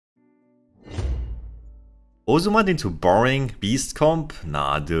Ozumat into boring beast comp?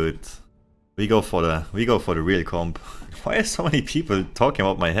 Nah, dude. We go for the real comp. Why are so many people talking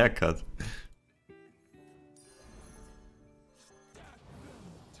about my haircut?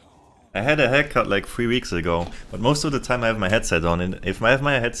 I had a haircut like 3 weeks ago, but most of the time I have my headset on, and if I have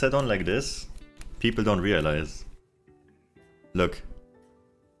my headset on like this, people don't realize. Look.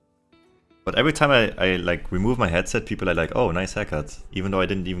 But every time I like remove my headset, people are like, oh, nice haircut, even though I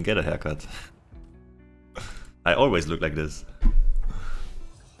didn't even get a haircut. I always look like this.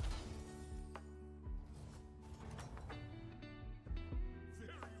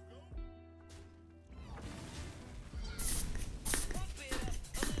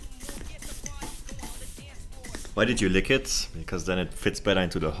 Why did you lick it? Because then it fits better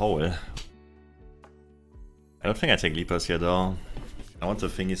into the hole. I don't think I take Leapers here though. I want the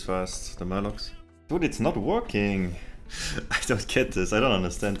thingies first, the Murlocs. Dude, it's not working! I don't get this, I don't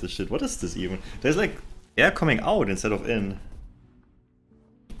understand this shit. What is this even? There's like air coming out instead of in.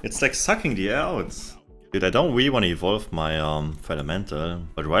 It's like sucking the air out. Dude, I don't really want to evolve my Elemental,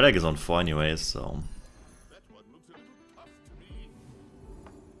 but Rhydag is on 4 anyways, so...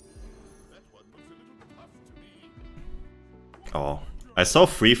 Oh, I saw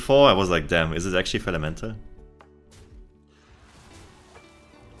 3-4, I was like, damn, is it actually Elemental?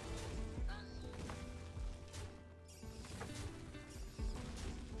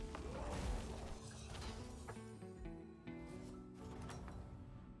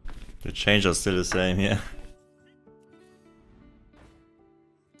 The change are still the same, yeah.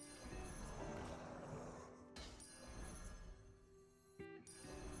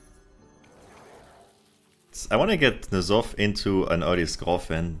 I want to get Nuzov into an early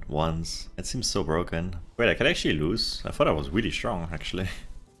Scourfin once. It seems so broken. Wait, I could actually lose? I thought I was really strong, actually.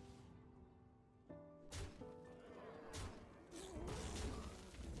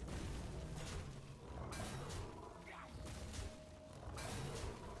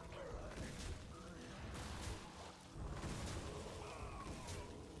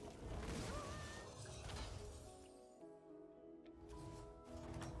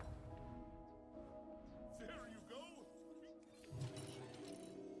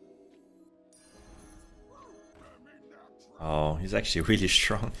 Oh, he's actually really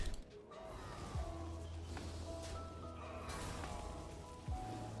strong.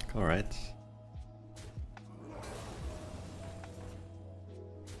 Alright.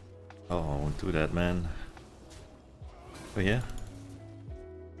 Oh, I won't do that, man. Over here.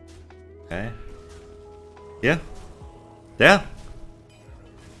 Okay. Yeah. Yeah.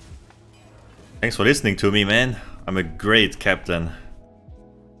 Thanks for listening to me, man. I'm a great captain.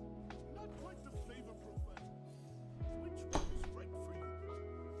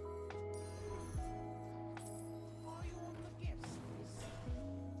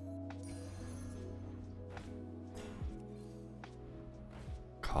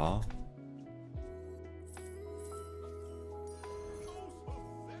 Macaw.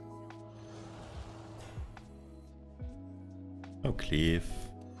 No cleave.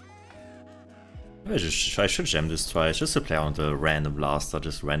 I should gem this twice, just to play on the random blaster,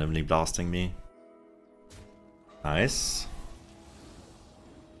 just randomly blasting me. Nice.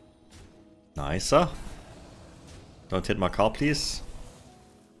 Nicer. Don't hit Macaw, please.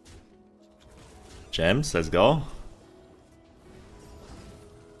 Gems, let's go.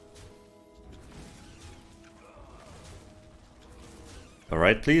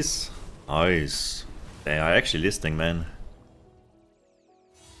 Alright, please. Nice. They are actually listening, man.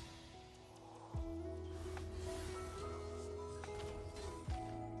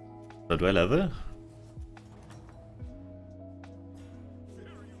 So do I level?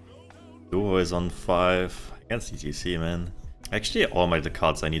 Duo is on 5. Against ETC, man. Actually, all the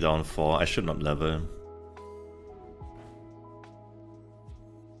cards I need are on 4. I should not level.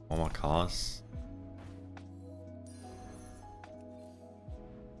 More cards.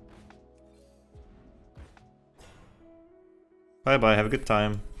 Bye bye, have a good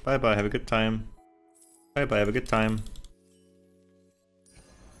time. Bye bye, have a good time. Bye bye, have a good time.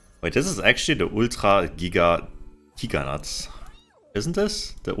 Wait, this is actually the Ultra Giga Nuts. Isn't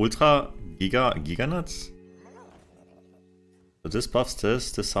this? The Ultra Giga Nuts? So this buffs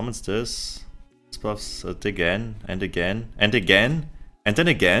this summons this buffs it again, and again, and again, and then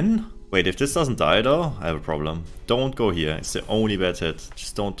again? Wait, if this doesn't die though, I have a problem. Don't go here, it's the only bad hit.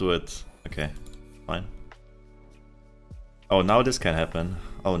 Just don't do it. Okay, fine. Oh, now this can happen.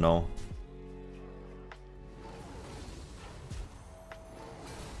 Oh no.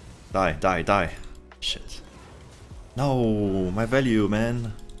 Die, die, die. Shit. No, my value,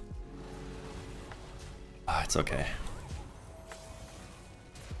 man. Ah, it's okay.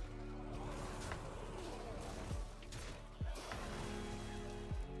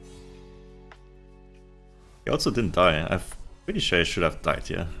 He also didn't die. I'm pretty sure he should have died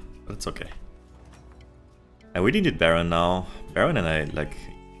here, but it's okay. I really need Baron now. Baron and I like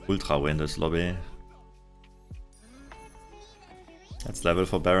ultra win this lobby. That's level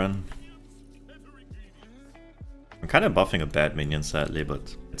for Baron. I'm kind of buffing a bad minion sadly,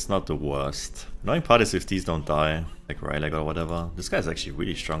 but it's not the worst. Annoying part is if these don't die, like Rylag or whatever. This guy's actually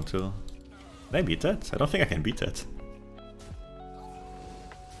really strong too. Can I beat that? I don't think I can beat that.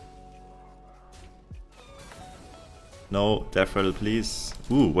 No, Death Rattle please.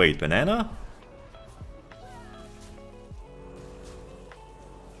 Ooh, wait, Banana?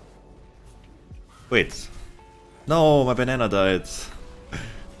 Wait. No, my Banana died.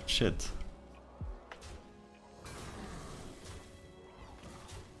 Shit.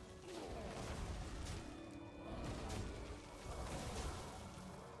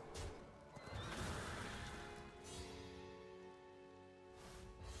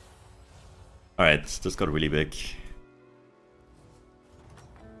 Alright, this got really big.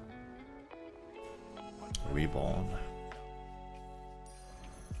 Reborn.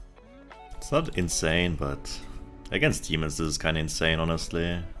 It's not insane, but against demons this is kind of insane,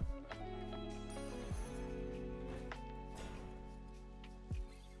 honestly.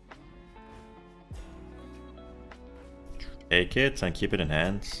 Take it and keep it in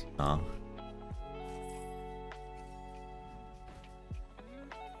hand. No.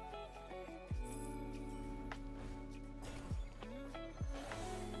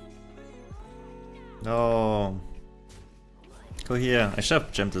 No. Go here. I should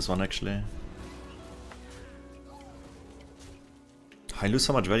have gemmed this one actually. I lose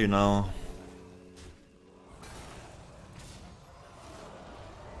so much value now.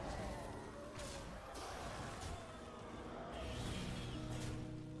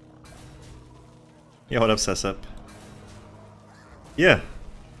 Yeah, what up, Sasuke? Yeah.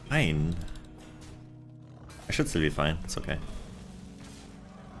 Fine. I should still be fine. It's okay.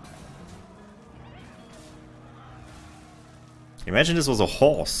 Imagine this was a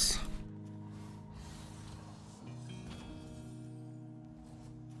horse.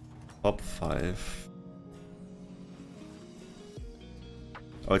 Top 5.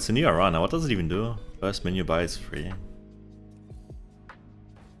 Oh, it's a new Arana. What does it even do? First menu buy is free.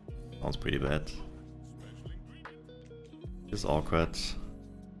 Sounds pretty bad. It's awkward.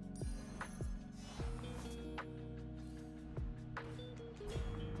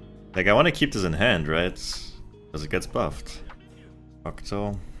 Like, I want to keep this in hand, right? Because it gets buffed.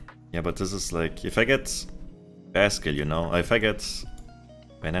 Octo. Yeah, but this is like, if I get Basgill, you know, if I get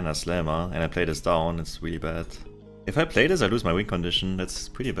Banana Slamma and I play this down, it's really bad. If I play this, I lose my win condition. That's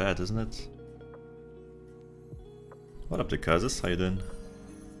pretty bad, isn't it? What up, the curses? How you doing?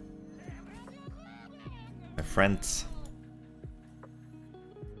 My friends.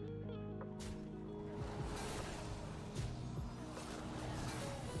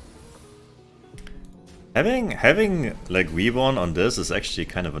 Having like Reborn on this is actually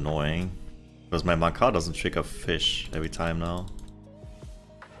kind of annoying. Because my Macaw doesn't trigger fish every time now.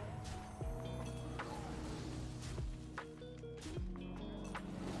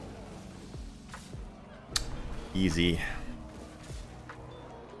 Easy.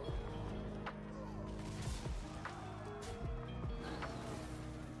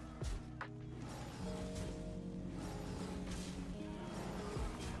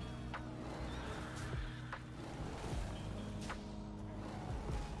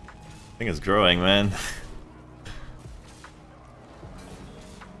 I think it's growing, man.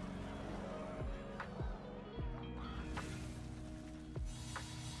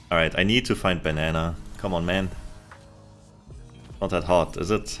 Alright, I need to find Banana. Come on, man. Not that hard, is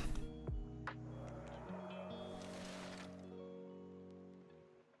it?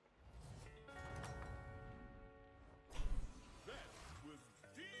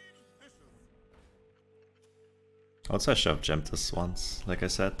 Also, I should have gemmed this once, like I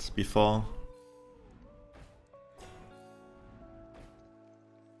said before.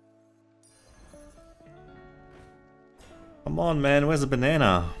 Come on, man, where's the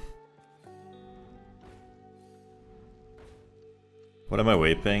banana? What am I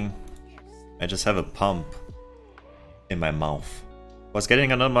vaping? I just have a pump in my mouth. Was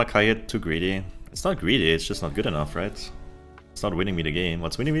getting another Macaw too greedy? It's not greedy, it's just not good enough, right? It's not winning me the game.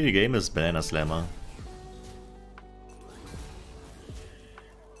 What's winning me the game is Banana Slamma.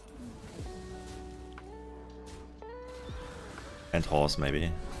 And horse,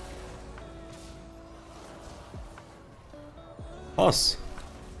 maybe. Horse!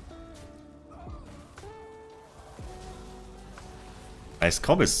 Ice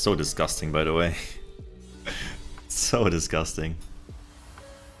comp is so disgusting, by the way. So disgusting.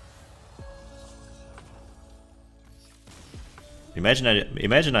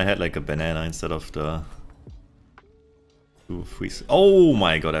 Imagine I had like a banana instead of the 2 freeze. Oh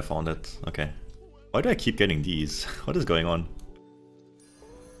my god, I found it. Okay. Why do I keep getting these? What is going on?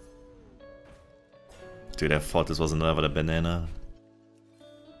 Dude, I thought this was another banana.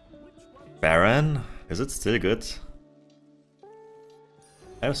 Baron? Is it still good?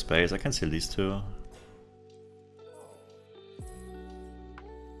 I have space, I can steal these two.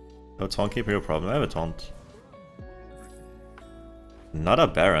 No taunt keep, no problem, I have a taunt. Not a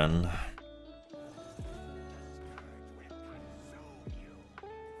Baron.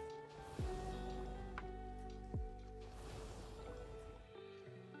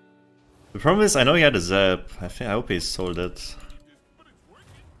 The problem is, I know he had a zap. I hope he sold it.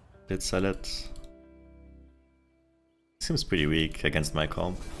 Did sell it. Seems pretty weak against my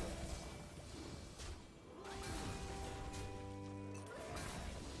comp.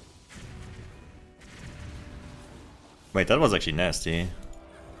 Wait, that was actually nasty.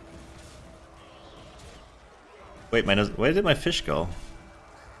 Wait, where did my fish go?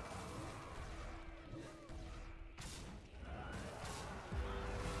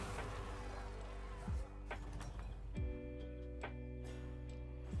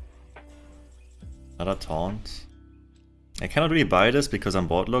 Another taunt. I cannot really buy this because I'm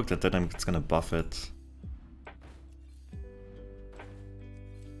board locked, and then it's gonna buff it.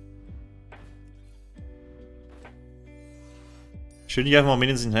 Should you have more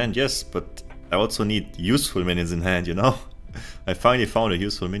minions in hand? Yes, but I also need useful minions in hand, you know? I finally found a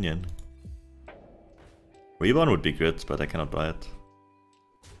useful minion. Reborn would be good, but I cannot buy it.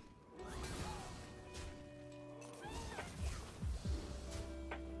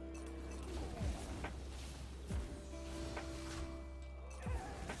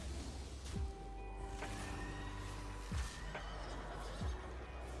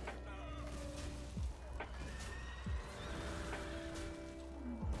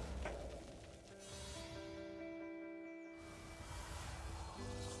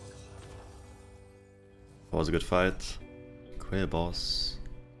 That was a good fight. Quail boss.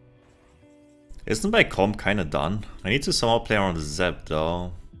 Isn't my comp kinda done? I need to somehow play around the Zap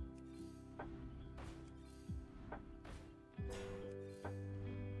though.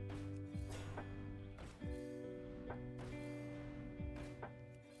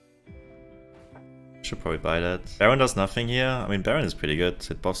 Should probably buy that. Baron does nothing here. I mean, Baron is pretty good.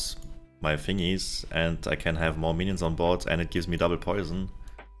 It buffs my thingies and I can have more minions on board and it gives me double poison.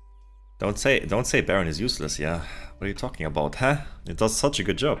 Don't say Baron is useless, yeah. What are you talking about, huh? It does such a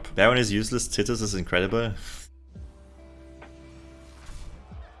good job. Baron is useless, Titus is incredible.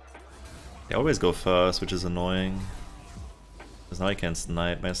 They always go first, which is annoying. Because now I can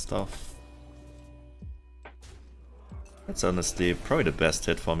snipe my stuff. That's honestly probably the best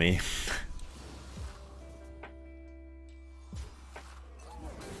hit for me.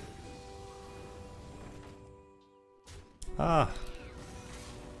 Ah.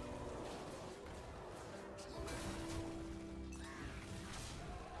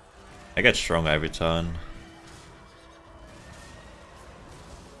 I get stronger every turn.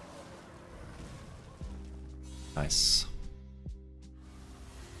 Nice.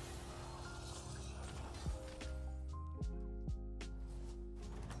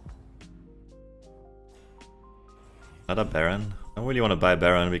 Another Baron. I don't really want to buy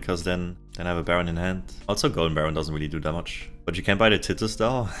Baron because then I have a Baron in hand. Also Golden Baron doesn't really do that much. But you can buy the Titus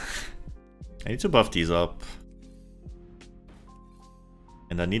though. I need to buff these up.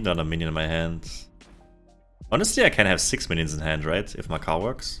 And I need another minion in my hand. Honestly, I can have 6 minions in hand, right? If Macaw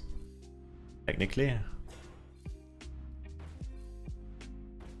works. Technically.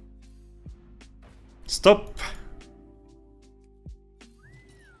 Stop!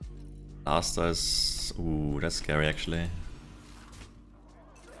 Lasta is... Ooh, that's scary actually.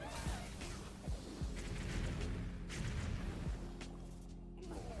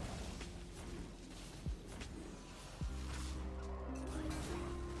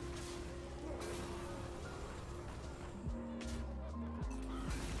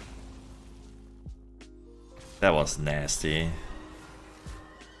 That was nasty.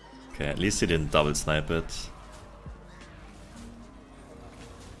 Okay, at least he didn't double snipe it.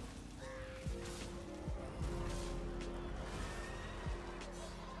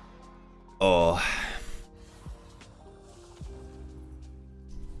 Oh.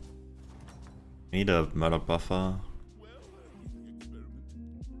 Need a Murloc buffer.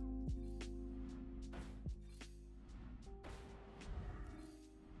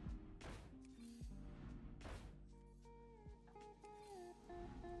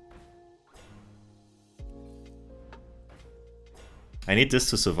 I need this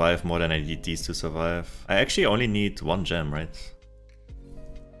to survive more than I need these to survive. I actually only need 1 gem, right?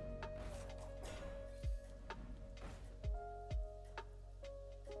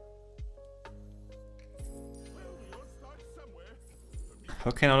 How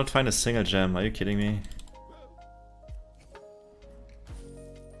can I not find a single gem? Are you kidding me?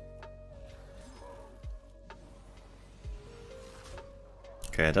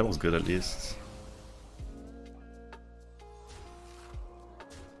 Okay, that was good at least.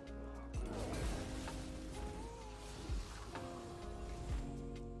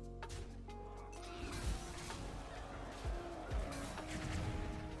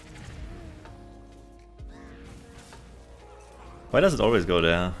 Why does it always go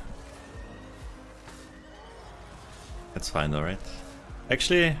there? It's fine though, right?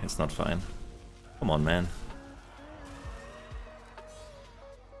 Actually, it's not fine. Come on, man.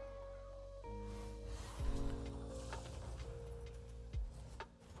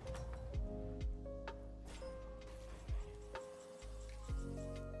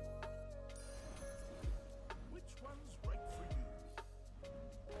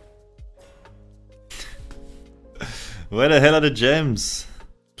 Where the hell are the gems?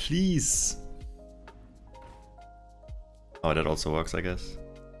 Please. Oh, that also works, I guess.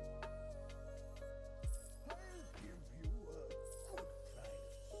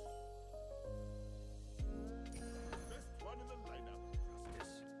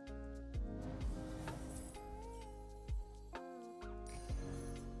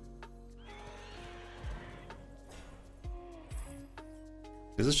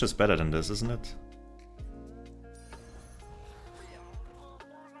 This is just better than this, isn't it?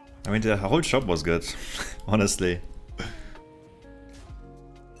 I mean, the whole shop was good, honestly.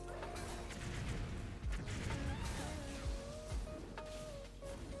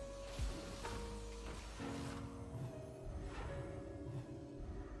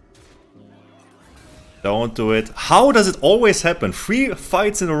 Don't do it. How does it always happen? 3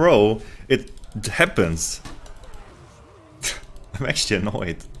 fights in a row, it happens. I'm actually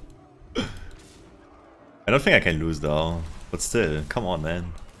annoyed. I don't think I can lose though, but still, come on,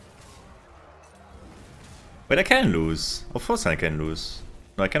 man. Wait, I can lose. Of course I can lose.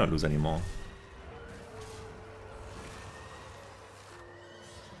 No, I cannot lose anymore.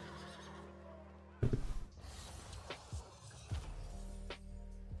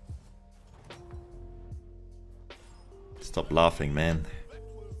 Stop laughing, man.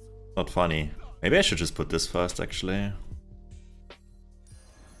 Not funny. Maybe I should just put this first, actually.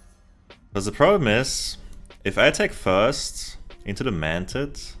 Because the problem is, if I attack first into the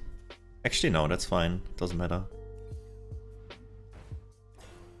Mantid... Actually, no, that's fine. Doesn't matter.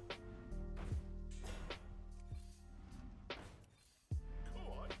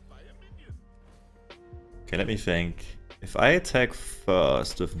 Okay, let me think. If I attack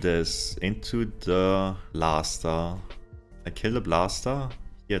first with this into the blaster, I kill the blaster,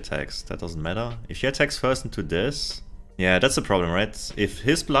 he attacks. That doesn't matter. If he attacks first into this... Yeah, that's the problem, right? If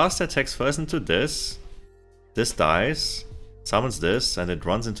his blaster attacks first into this, this dies. Summons this and it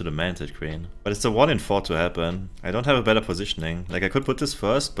runs into the Mantid Queen. But it's a 1 in 4 to happen. I don't have a better positioning. Like I could put this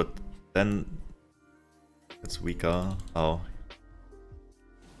first, but then it's weaker. Oh.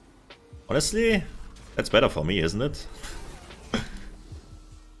 Honestly, that's better for me, isn't it?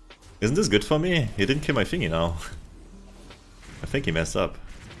 Isn't this good for me? He didn't kill my thingy now. I think he messed up.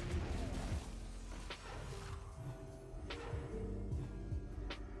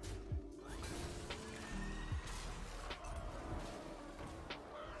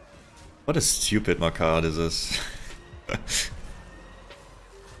 What a stupid Macaw this is.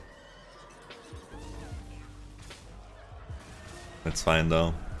 That's fine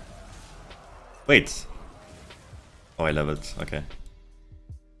though. Wait. Oh, I leveled. Okay.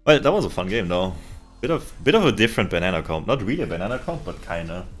 Well, that was a fun game though. Bit of a different banana comp. Not really a banana comp, but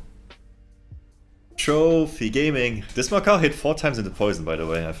kinda. Trophy gaming. This Macaw hit 4 times in the poison, by the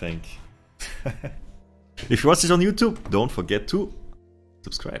way, I think. If you watch this on YouTube, don't forget to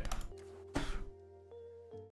subscribe.